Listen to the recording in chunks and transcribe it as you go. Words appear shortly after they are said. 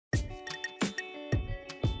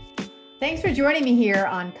Thanks for joining me here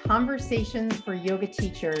on Conversations for Yoga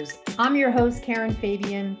Teachers. I'm your host, Karen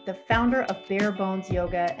Fabian, the founder of Bare Bones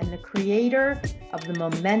Yoga and the creator of the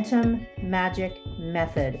Momentum Magic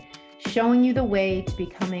Method, showing you the way to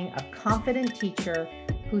becoming a confident teacher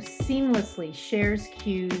who seamlessly shares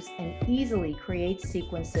cues and easily creates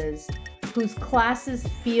sequences, whose classes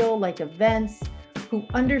feel like events, who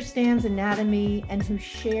understands anatomy, and who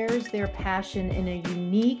shares their passion in a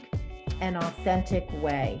unique and authentic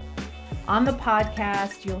way. On the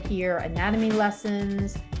podcast, you'll hear anatomy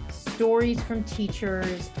lessons, stories from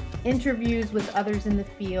teachers, interviews with others in the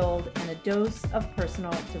field, and a dose of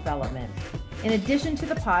personal development. In addition to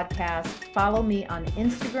the podcast, follow me on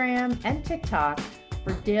Instagram and TikTok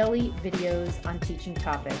for daily videos on teaching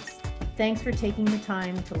topics. Thanks for taking the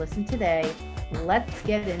time to listen today. Let's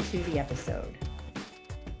get into the episode.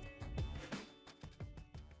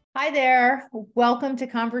 Hi there. Welcome to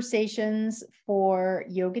Conversations for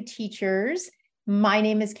Yoga Teachers. My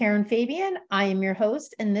name is Karen Fabian. I am your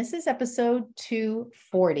host, and this is episode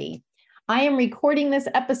 240. I am recording this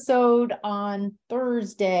episode on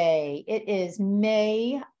Thursday. It is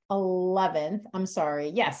May 11th.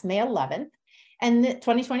 May 11th, and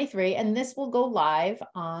 2023, and this will go live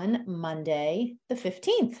on Monday, the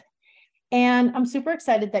 15th. And I'm super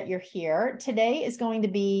excited that you're here. Today is going to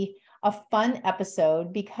be a fun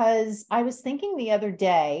episode because I was thinking the other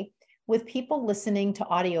day, with people listening to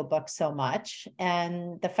audiobooks so much,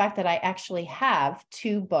 and the fact that I actually have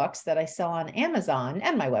 2 books that I sell on Amazon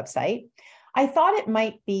and my website, I thought it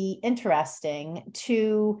might be interesting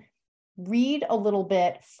to read a little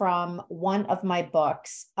bit from one of my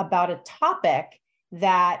books about a topic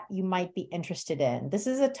that you might be interested in. This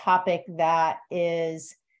is a topic that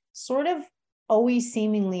is sort of always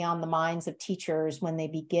seemingly on the minds of teachers when they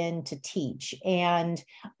begin to teach. And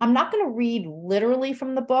I'm not going to read literally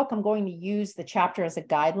from the book. I'm going to use the chapter as a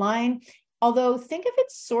guideline. Although think of it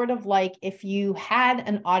sort of like if you had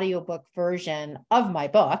an audiobook version of my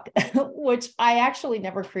book, which I actually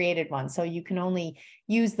never created one. So you can only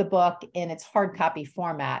use the book in its hard copy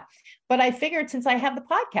format. But I figured since I have the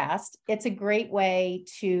podcast, it's a great way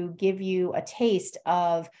to give you a taste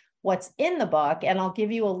of what's in the book, and I'll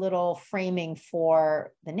give you a little framing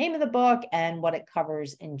for the name of the book and what it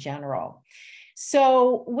covers in general.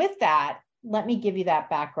 So with that, let me give you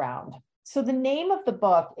that background. So the name of the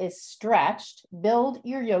book is Stretched: Build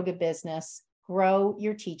Your Yoga Business, Grow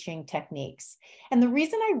Your Teaching Techniques. And the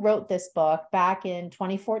reason I wrote this book back in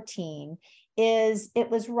 2014 is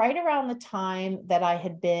it was right around the time that I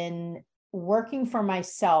had been working for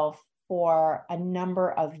myself for a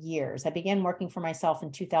number of years. I began working for myself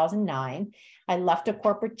in 2009. I left a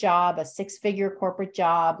corporate job, a 6-figure corporate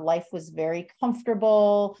job. Life was very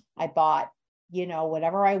comfortable. I bought,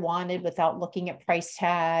 whatever I wanted without looking at price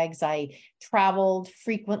tags. I traveled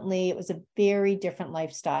frequently. It was a very different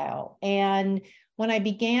lifestyle. And when I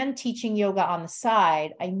began teaching yoga on the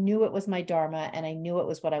side, I knew it was my dharma and I knew it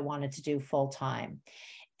was what I wanted to do full time.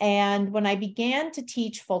 And when I began to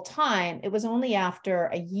teach full time, it was only after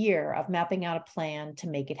a year of mapping out a plan to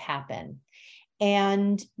make it happen.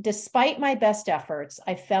 And despite my best efforts,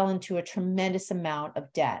 I fell into a tremendous amount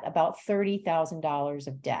of debt, about $30,000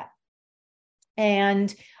 of debt.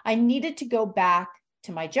 And I needed to go back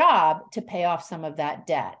to my job to pay off some of that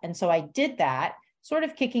debt. And so I did that, sort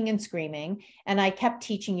of kicking and screaming, and I kept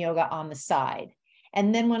teaching yoga on the side.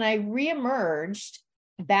 And then when I reemerged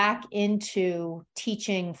back into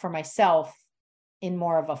teaching for myself in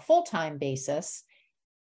more of a full-time basis,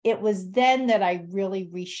 it was then that I really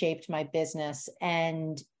reshaped my business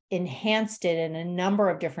and enhanced it in a number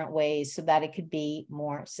of different ways so that it could be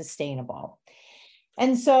more sustainable.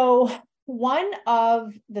 And so one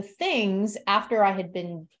of the things after I had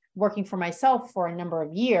been working for myself for a number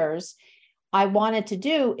of years, I wanted to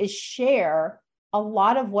do is share a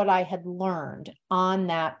lot of what I had learned on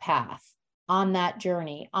that path, on that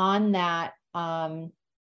journey, on that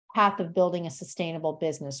path of building a sustainable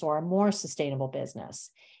business or a more sustainable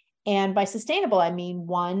business. And by sustainable, I mean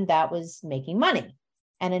one that was making money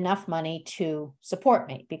and enough money to support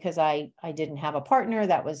me because I didn't have a partner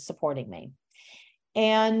that was supporting me.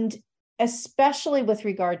 And especially with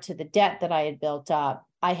regard to the debt that I had built up,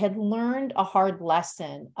 I had learned a hard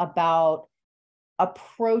lesson about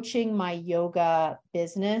approaching my yoga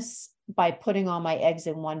business by putting all my eggs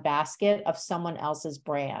in one basket of someone else's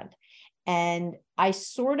brand. And I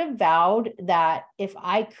sort of vowed that if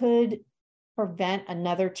I could prevent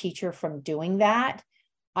another teacher from doing that,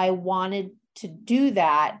 I wanted to do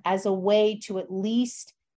that as a way to at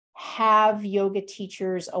least have yoga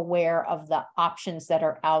teachers aware of the options that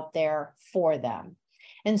are out there for them.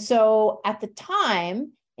 And so at the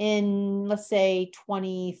time, in, let's say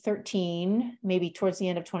 2013, maybe towards the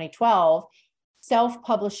end of 2012,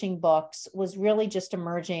 self-publishing books was really just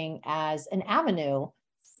emerging as an avenue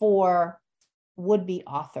for would-be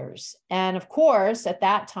authors. And of course, at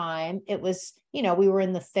that time, it was, we were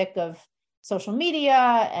in the thick of social media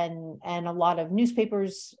and a lot of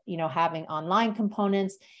newspapers, having online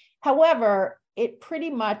components. However,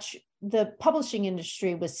 the publishing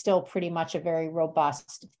industry was still pretty much a very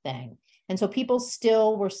robust thing. And so people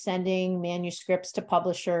still were sending manuscripts to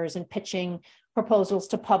publishers and pitching proposals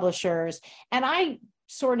to publishers. And I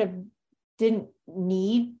sort of didn't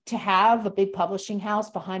need to have a big publishing house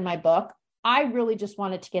behind my book. I really just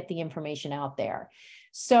wanted to get the information out there.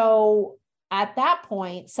 So at that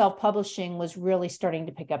point, self-publishing was really starting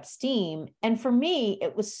to pick up steam. And for me,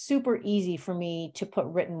 it was super easy for me to put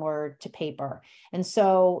written word to paper. And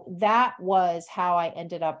so that was how I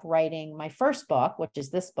ended up writing my first book, which is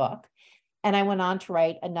this book. And I went on to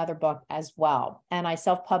write another book as well. And I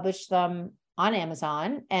self-published them on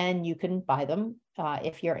Amazon, and you can buy them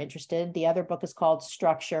if you're interested. The other book is called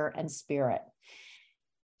Structure and Spirit.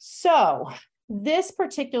 So this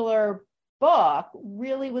particular book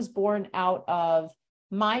really was born out of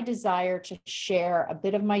my desire to share a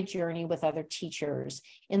bit of my journey with other teachers,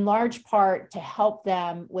 in large part to help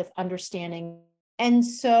them with understanding. And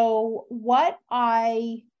so what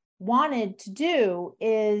I wanted to do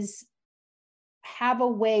is have a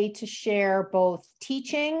way to share both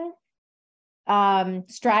teaching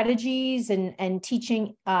strategies and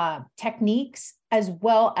teaching techniques, as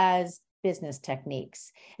well as business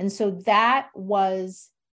techniques. And so that was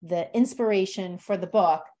the inspiration for the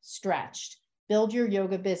book, Stretched: Build Your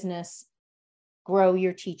Yoga Business, Grow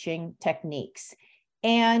Your Teaching Techniques.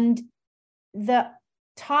 And the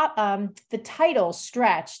title,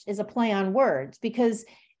 Stretched, is a play on words, because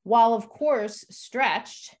while, of course,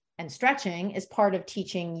 stretched and stretching is part of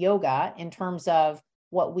teaching yoga in terms of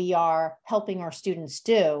what we are helping our students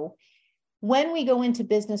do, when we go into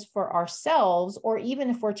business for ourselves, or even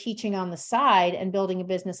if we're teaching on the side and building a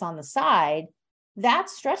business on the side,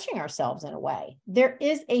 that's stretching ourselves in a way. There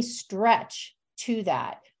is a stretch to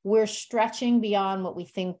that. We're stretching beyond what we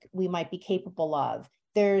think we might be capable of.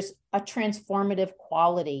 There's a transformative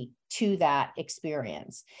quality to that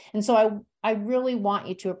experience. And so I really want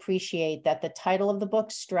you to appreciate that the title of the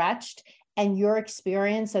book, Stretched, and your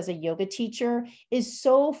experience as a yoga teacher is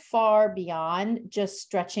so far beyond just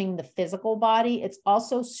stretching the physical body. It's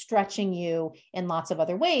also stretching you in lots of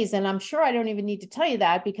other ways. And I'm sure I don't even need to tell you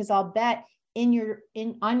that, because I'll bet on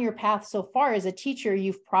your path so far as a teacher,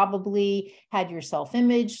 you've probably had your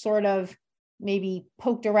self-image sort of maybe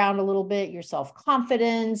poked around a little bit, your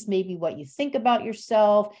self-confidence, maybe what you think about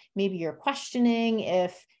yourself, maybe you're questioning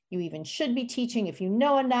if you even should be teaching, if you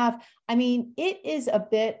know enough. I mean, it is a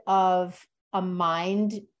bit of a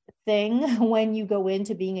mind thing when you go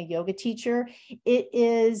into being a yoga teacher. It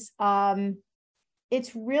is,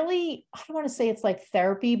 it's really, I don't want to say it's like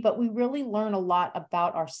therapy, but we really learn a lot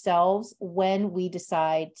about ourselves when we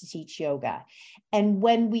decide to teach yoga. And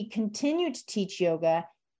when we continue to teach yoga,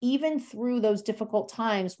 even through those difficult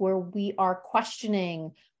times where we are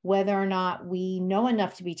questioning whether or not we know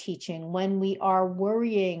enough to be teaching, when we are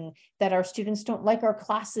worrying that our students don't like our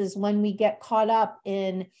classes, when we get caught up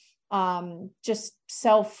in just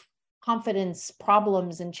self-confidence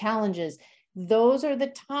problems and challenges, those are the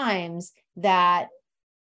times that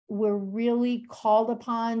we're really called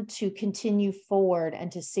upon to continue forward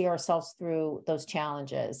and to see ourselves through those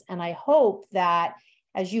challenges. And I hope that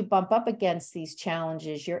as you bump up against these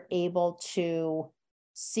challenges, you're able to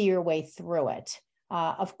see your way through it.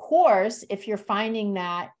 Of course, if you're finding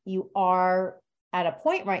that you are at a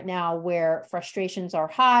point right now where frustrations are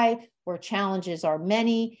high, where challenges are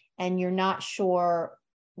many, and you're not sure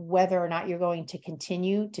whether or not you're going to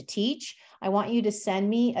continue to teach, I want you to send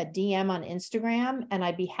me a DM on Instagram, and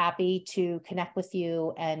I'd be happy to connect with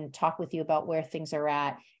you and talk with you about where things are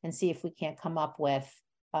at and see if we can't come up with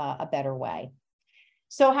a better way.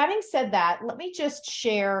 So having said that, let me just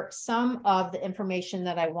share some of the information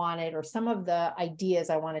that I wanted, or some of the ideas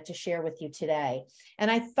I wanted to share with you today.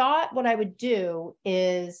 And I thought what I would do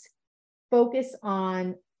is focus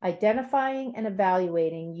on identifying and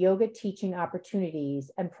evaluating yoga teaching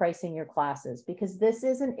opportunities and pricing your classes, because this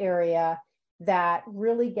is an area that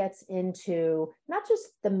really gets into not just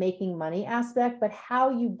the making money aspect, but how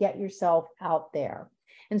you get yourself out there.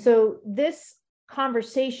 And so this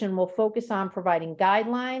conversation will focus on providing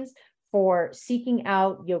guidelines for seeking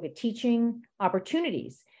out yoga teaching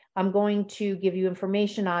opportunities. I'm going to give you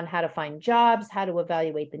information on how to find jobs, how to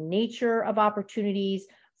evaluate the nature of opportunities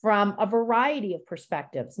from a variety of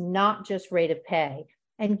perspectives, not just rate of pay.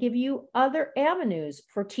 and give you other avenues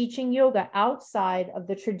for teaching yoga outside of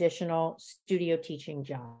the traditional studio teaching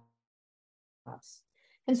jobs.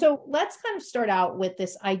 And so let's kind of start out with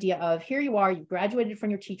this idea of here you are, you graduated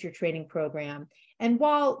from your teacher training program. And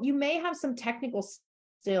while you may have some technical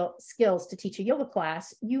skills to teach a yoga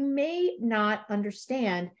class, you may not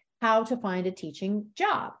understand how to find a teaching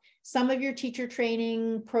job. Some of your teacher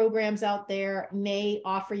training programs out there may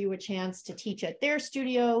offer you a chance to teach at their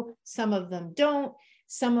studio. Some of them don't.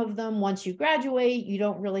 Some of them, once you graduate, you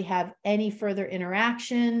don't really have any further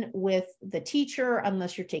interaction with the teacher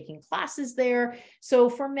unless you're taking classes there. So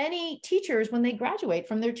for many teachers, when they graduate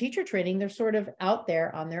from their teacher training, they're sort of out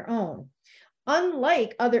there on their own.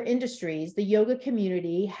 Unlike other industries, the yoga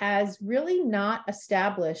community has really not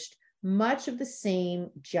established much of the same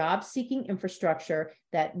job-seeking infrastructure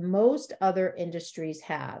that most other industries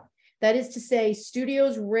have. That is to say,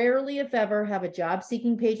 studios rarely, if ever, have a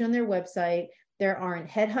job-seeking page on their website. There aren't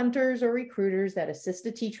headhunters or recruiters that assist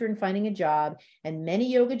a teacher in finding a job, and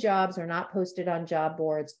many yoga jobs are not posted on job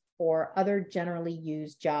boards or other generally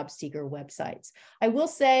used job seeker websites. I will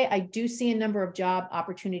say I do see a number of job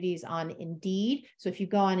opportunities on Indeed. So if you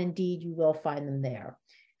go on Indeed, you will find them there.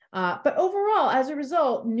 But overall, as a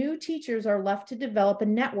result, new teachers are left to develop a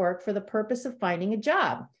network for the purpose of finding a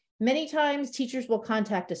job. Many times teachers will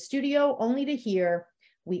contact a studio only to hear,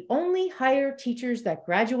 "We only hire teachers that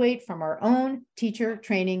graduate from our own teacher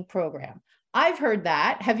training program." I've heard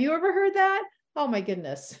that. Have you ever heard that? Oh my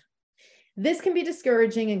goodness. This can be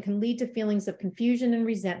discouraging and can lead to feelings of confusion and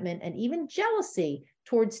resentment and even jealousy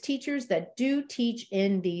towards teachers that do teach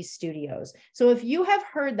in these studios. So if you have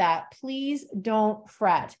heard that, please don't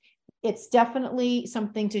fret. It's definitely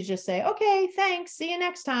something to just say, okay, thanks, see you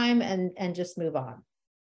next time, and just move on.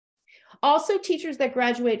 Also, teachers that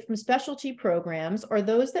graduate from specialty programs or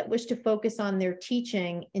those that wish to focus on their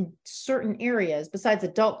teaching in certain areas, besides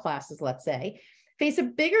adult classes, let's say, face a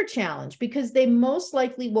bigger challenge because they most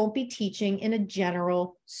likely won't be teaching in a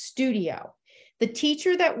general studio. The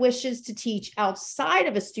teacher that wishes to teach outside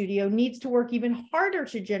of a studio needs to work even harder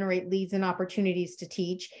to generate leads and opportunities to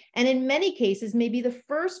teach, and in many cases may be the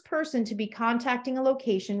first person to be contacting a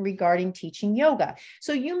location regarding teaching yoga.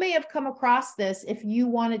 So you may have come across this if you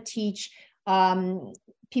want to teach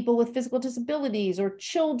people with physical disabilities or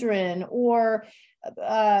children or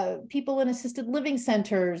people in assisted living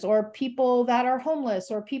centers or people that are homeless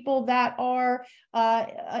or people that are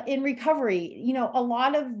in recovery. You know, a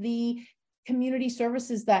lot of the community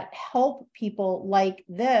services that help people like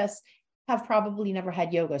this have probably never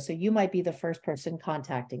had yoga. So you might be the first person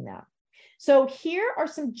contacting them. So here are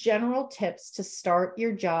some general tips to start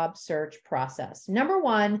your job search process. Number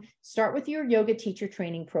one, start with your yoga teacher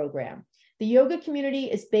training program. The yoga community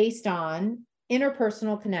is based on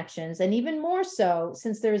interpersonal connections, and even more so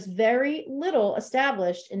since there's very little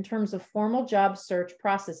established in terms of formal job search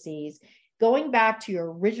processes. Going back to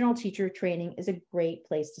your original teacher training is a great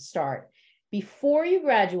place to start. Before you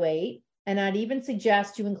graduate, and I'd even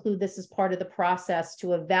suggest you include this as part of the process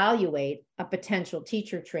to evaluate a potential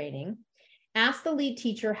teacher training, ask the lead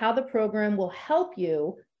teacher how the program will help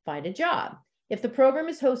you find a job. If the program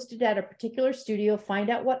is hosted at a particular studio, find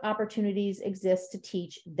out what opportunities exist to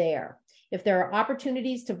teach there. If there are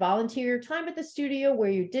opportunities to volunteer your time at the studio where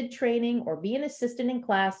you did training or be an assistant in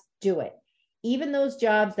class, do it. Even those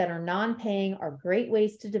jobs that are non-paying are great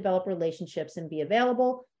ways to develop relationships and be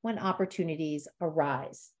available when opportunities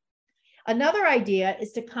arise. Another idea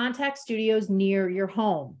is to contact studios near your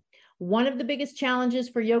home. One of the biggest challenges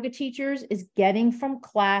for yoga teachers is getting from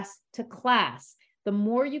class to class. The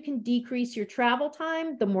more you can decrease your travel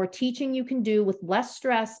time, the more teaching you can do with less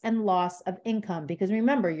stress and loss of income, because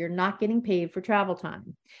remember, you're not getting paid for travel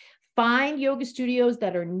time. Find yoga studios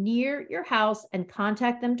that are near your house and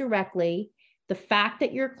contact them directly. The fact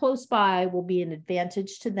that you're close by will be an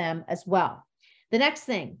advantage to them as well. The next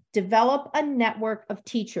thing, develop a network of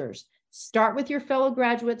teachers. Start with your fellow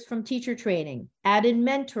graduates from teacher training. Add in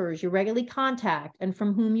mentors you regularly contact and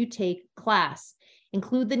from whom you take class.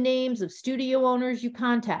 Include the names of studio owners you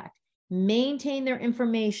contact. Maintain their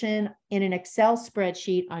information in an Excel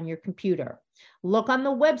spreadsheet on your computer. Look on the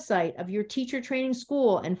website of your teacher training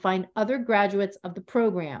school and find other graduates of the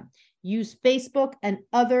program. Use Facebook and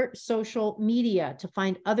other social media to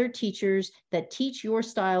find other teachers that teach your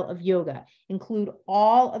style of yoga. Include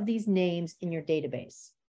all of these names in your database.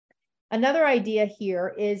 Another idea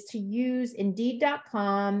here is to use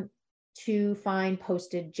Indeed.com to find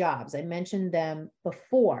posted jobs. I mentioned them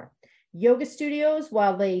before. Yoga studios,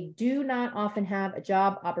 while they do not often have a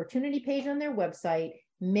job opportunity page on their website,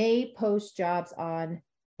 may post jobs on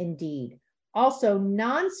Indeed. Also,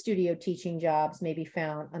 non-studio teaching jobs may be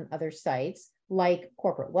found on other sites like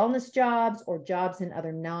corporate wellness jobs or jobs in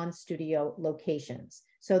other non-studio locations.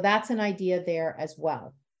 So that's an idea there as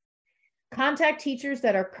well. Contact teachers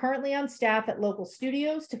that are currently on staff at local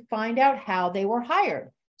studios to find out how they were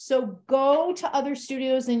hired. So go to other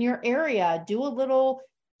studios in your area, do a little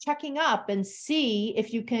checking up and see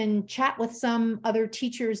if you can chat with some other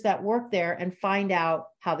teachers that work there and find out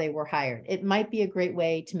how they were hired. It might be a great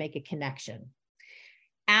way to make a connection.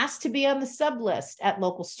 Ask to be on the sub list at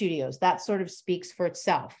local studios. That sort of speaks for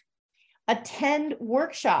itself. Attend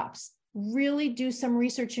workshops. Really do some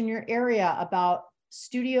research in your area about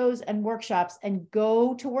studios and workshops and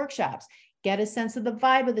go to workshops. Get a sense of the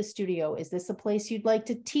vibe of the studio. Is this a place you'd like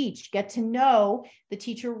to teach? Get to know the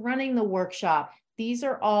teacher running the workshop. These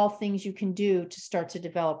are all things you can do to start to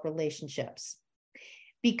develop relationships.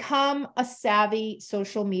 Become a savvy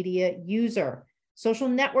social media user. Social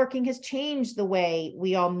networking has changed the way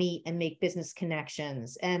we all meet and make business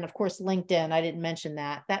connections. And of course, LinkedIn, I didn't mention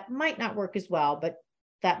that. That might not work as well, but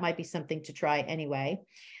that might be something to try anyway.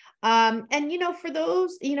 And, for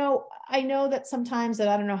those, I know that sometimes, and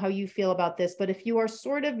I don't know how you feel about this, but if you are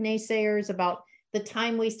sort of naysayers about the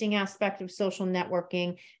time wasting aspect of social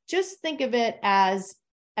networking, just think of it as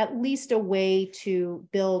at least a way to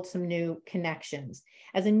build some new connections.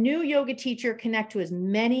 As a new yoga teacher, connect to as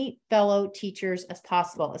many fellow teachers as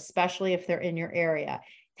possible, especially if they're in your area.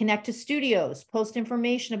 Connect to studios, post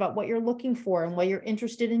information about what you're looking for and what you're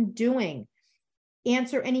interested in doing.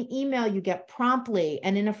 Answer any email you get promptly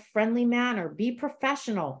and in a friendly manner. Be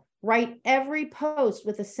professional. Write every post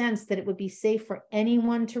with a sense that it would be safe for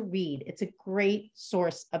anyone to read. It's a great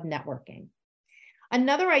source of networking.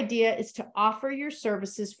 Another idea is to offer your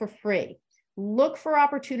services for free. Look for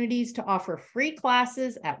opportunities to offer free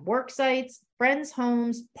classes at work sites, friends'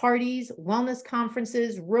 homes, parties, wellness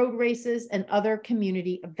conferences, road races, and other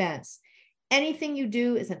community events. Anything you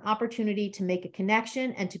do is an opportunity to make a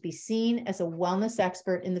connection and to be seen as a wellness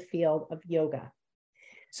expert in the field of yoga.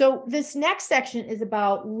 So this next section is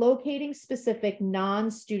about locating specific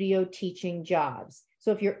non-studio teaching jobs.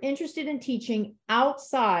 So if you're interested in teaching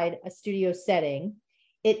outside a studio setting,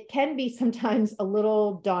 it can be sometimes a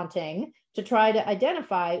little daunting to try to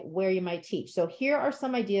identify where you might teach. So here are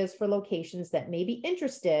some ideas for locations that may be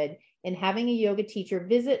interested in having a yoga teacher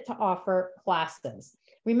visit to offer classes.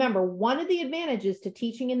 Remember, one of the advantages to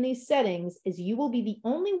teaching in these settings is you will be the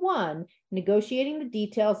only one negotiating the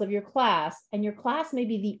details of your class, and your class may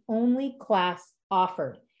be the only class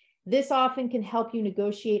offered. This often can help you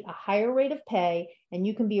negotiate a higher rate of pay, and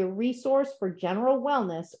you can be a resource for general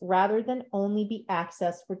wellness rather than only be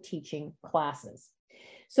accessed for teaching classes.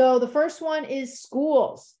 So the first one is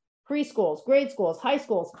schools. Preschools, grade schools, high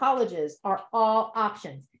schools, colleges are all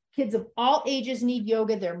options. Kids of all ages need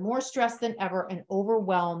yoga. They're more stressed than ever and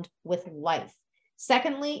overwhelmed with life.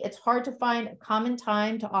 Secondly, it's hard to find a common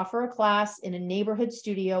time to offer a class in a neighborhood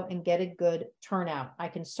studio and get a good turnout. I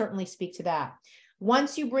can certainly speak to that.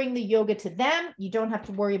 Once you bring the yoga to them, you don't have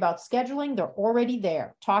to worry about scheduling. They're already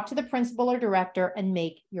there. Talk to the principal or director and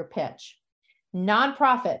make your pitch.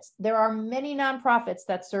 Nonprofits. There are many nonprofits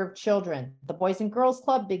that serve children. The Boys and Girls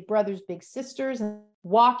Club, Big Brothers, Big Sisters,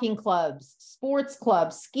 walking clubs, sports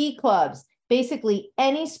clubs, ski clubs. Basically,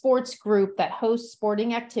 any sports group that hosts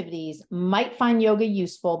sporting activities might find yoga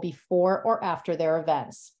useful before or after their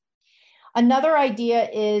events. Another idea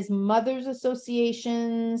is mothers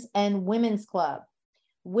associations and women's club.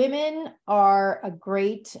 Women are a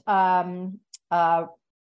great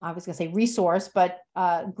I was going to say resource, but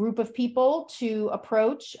a group of people to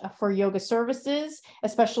approach for yoga services,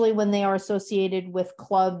 especially when they are associated with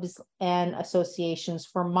clubs and associations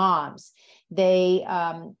for moms. They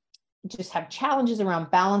just have challenges around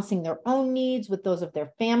balancing their own needs with those of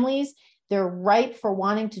their families. They're ripe for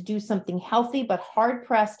wanting to do something healthy, but hard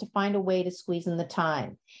pressed to find a way to squeeze in the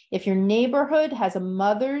time. If your neighborhood has a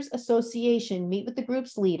mothers association, meet with the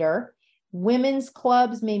group's leader. Women's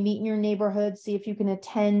clubs may meet in your neighborhood. See if you can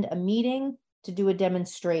attend a meeting to do a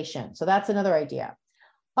demonstration. So that's another idea.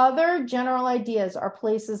 Other general ideas are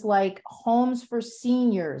places like homes for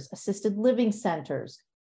seniors, assisted living centers,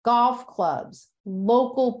 golf clubs,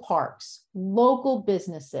 local parks, local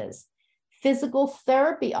businesses, physical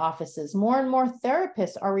therapy offices. More and more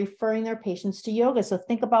therapists are referring their patients to yoga. So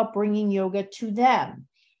think about bringing yoga to them.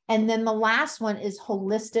 And then the last one is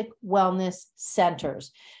holistic wellness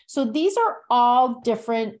centers. So these are all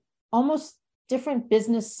different, almost different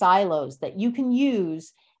business silos that you can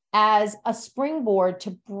use as a springboard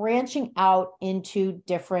to branching out into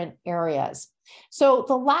different areas. So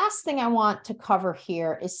the last thing I want to cover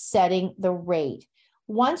here is setting the rate.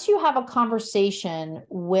 Once you have a conversation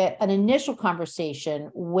with an initial conversation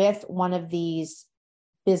with one of these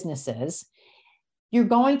businesses, you're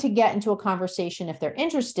going to get into a conversation if they're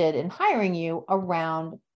interested in hiring you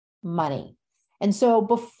around money. And so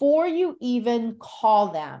before you even call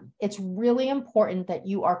them, it's really important that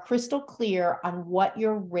you are crystal clear on what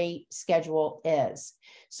your rate schedule is.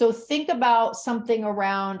 So think about something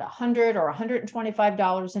around $100 or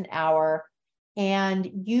 $125 an hour and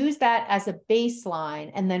use that as a baseline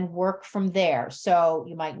and then work from there. So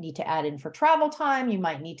you might need to add in for travel time. You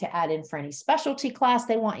might need to add in for any specialty class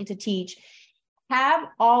they want you to teach. Have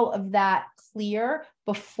all of that clear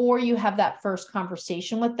before you have that first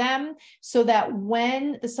conversation with them so that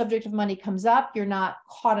when the subject of money comes up, you're not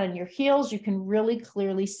caught on your heels. You can really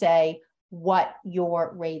clearly say what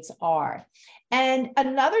your rates are. And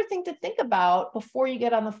another thing to think about before you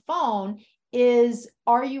get on the phone is,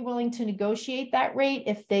 are you willing to negotiate that rate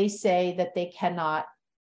if they say that they cannot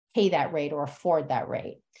pay that rate or afford that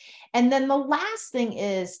rate? And then the last thing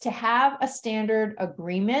is to have a standard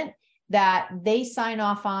agreement that they sign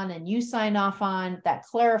off on and you sign off on that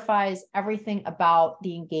clarifies everything about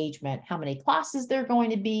the engagement. How many classes they're going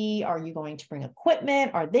to be? Are you going to bring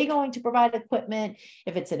equipment? Are they going to provide equipment?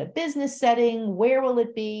 If it's in a business setting, where will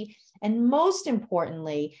it be? And most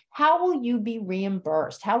importantly, how will you be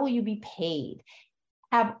reimbursed? How will you be paid?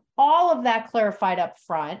 Have all of that clarified up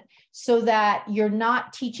front so that you're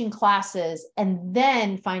not teaching classes and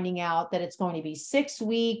then finding out that it's going to be 6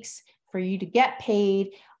 weeks for you to get paid.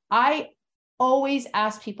 I always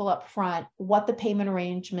ask people up front what the payment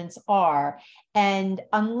arrangements are. And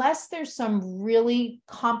unless there's some really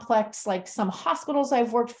complex, like some hospitals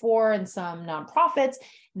I've worked for and some nonprofits,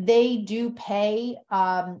 they do pay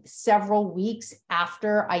several weeks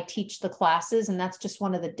after I teach the classes. And that's just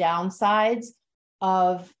one of the downsides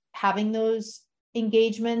of having those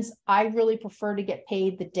engagements. I really prefer to get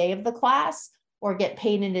paid the day of the class or get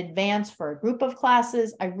paid in advance for a group of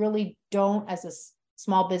classes. I really don't, as a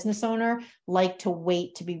small business owner, like to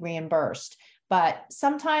wait to be reimbursed. But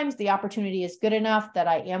sometimes the opportunity is good enough that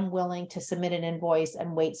I am willing to submit an invoice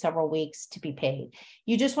and wait several weeks to be paid.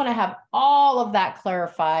 You just want to have all of that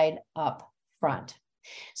clarified up front.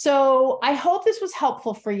 So I hope this was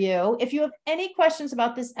helpful for you. If you have any questions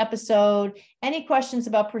about this episode, any questions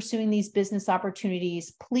about pursuing these business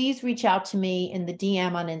opportunities, please reach out to me in the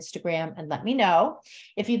DM on Instagram and let me know.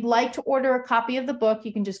 If you'd like to order a copy of the book,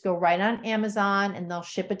 you can just go right on Amazon and they'll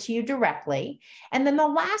ship it to you directly. And then the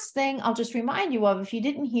last thing I'll just remind you of, if you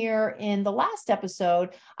didn't hear in the last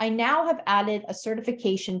episode, I now have added a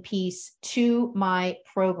certification piece to my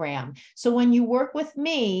program. So when you work with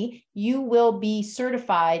me, you will be certified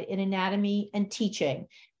in anatomy and teaching.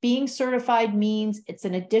 Being certified means it's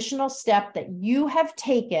an additional step that you have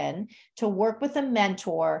taken to work with a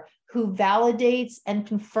mentor who validates and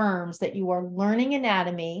confirms that you are learning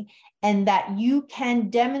anatomy and that you can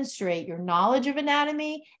demonstrate your knowledge of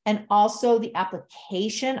anatomy and also the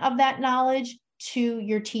application of that knowledge to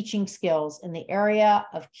your teaching skills in the area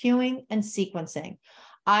of cueing and sequencing.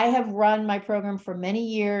 I have run my program for many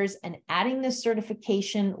years, and adding this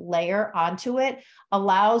certification layer onto it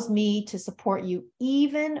allows me to support you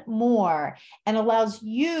even more and allows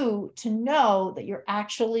you to know that you're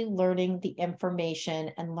actually learning the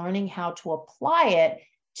information and learning how to apply it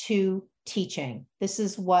to teaching. This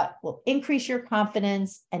is what will increase your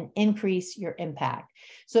confidence and increase your impact.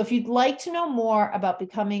 So if you'd like to know more about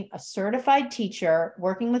becoming a certified teacher,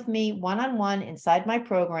 working with me one-on-one inside my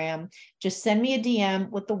program, just send me a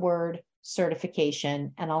DM with the word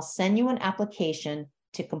certification, and I'll send you an application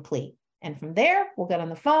to complete. And from there, we'll get on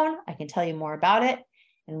the phone. I can tell you more about it,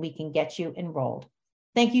 and we can get you enrolled.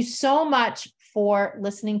 Thank you so much for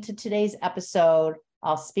listening to today's episode.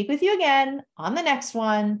 I'll speak with you again on the next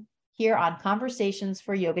one here on Conversations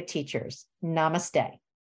for Yoga Teachers. Namaste.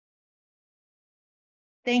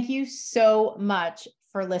 Thank you so much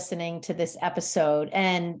for listening to this episode.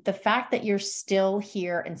 And the fact that you're still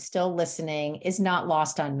here and still listening is not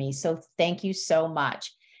lost on me. So thank you so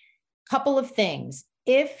much. Couple of things.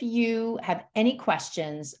 If you have any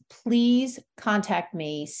questions, please contact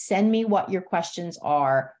me. Send me what your questions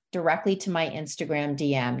are directly to my Instagram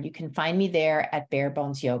DM. You can find me there at Bare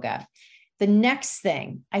Bones Yoga. The next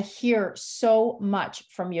thing, I hear so much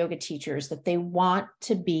from yoga teachers that they want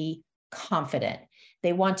to be confident.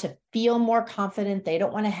 They want to feel more confident. They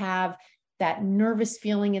don't want to have that nervous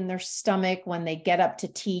feeling in their stomach when they get up to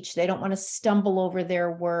teach. They don't want to stumble over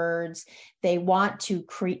their words. They want to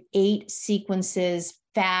create sequences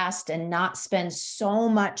fast and not spend so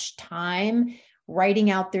much time writing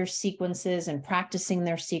out their sequences and practicing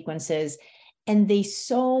their sequences. And they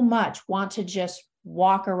so much want to just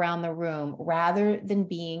walk around the room rather than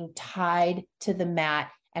being tied to the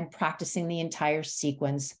mat and practicing the entire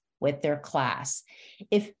sequence with their class.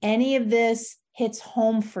 If any of this hits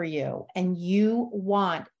home for you and you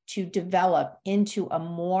want to develop into a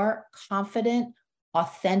more confident,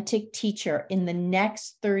 authentic teacher in the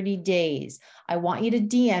next 30 days, I want you to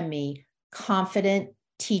DM me, confident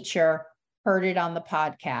teacher, heard it on the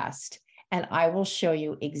podcast, and I will show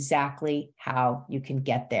you exactly how you can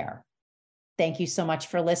get there. Thank you so much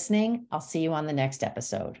for listening. I'll see you on the next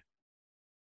episode.